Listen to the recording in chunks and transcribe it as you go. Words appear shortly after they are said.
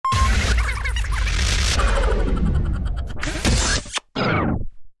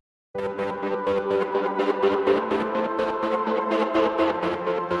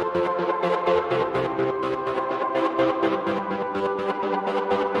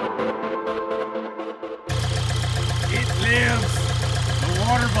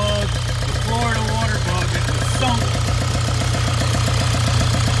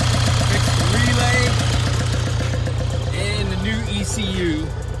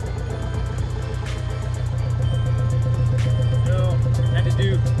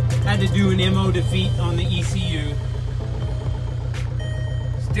to do an MO defeat on the ECU.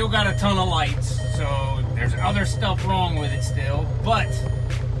 Still got a ton of lights, so there's other stuff wrong with it still, but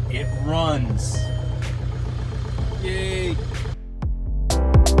it runs. Yay!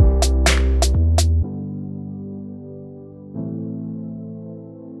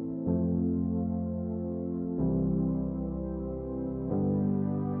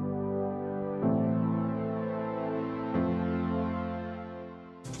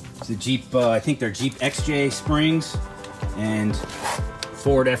 It's a Jeep, I think they're Jeep XJ springs and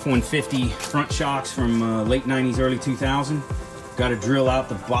Ford F-150 front shocks from late 90s, early 2000. Got to drill out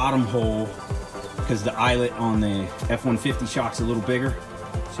the bottom hole because the eyelet on the F-150 shock's a little bigger.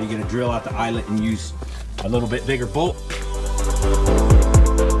 So you got to drill out the eyelet and use a little bit bigger bolt.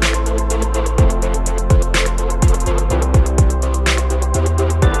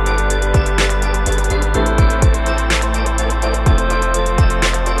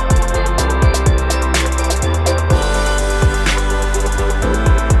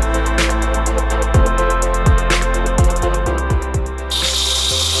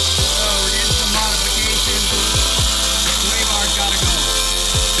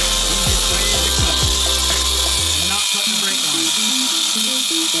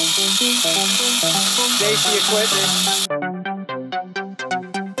 Safety equipment.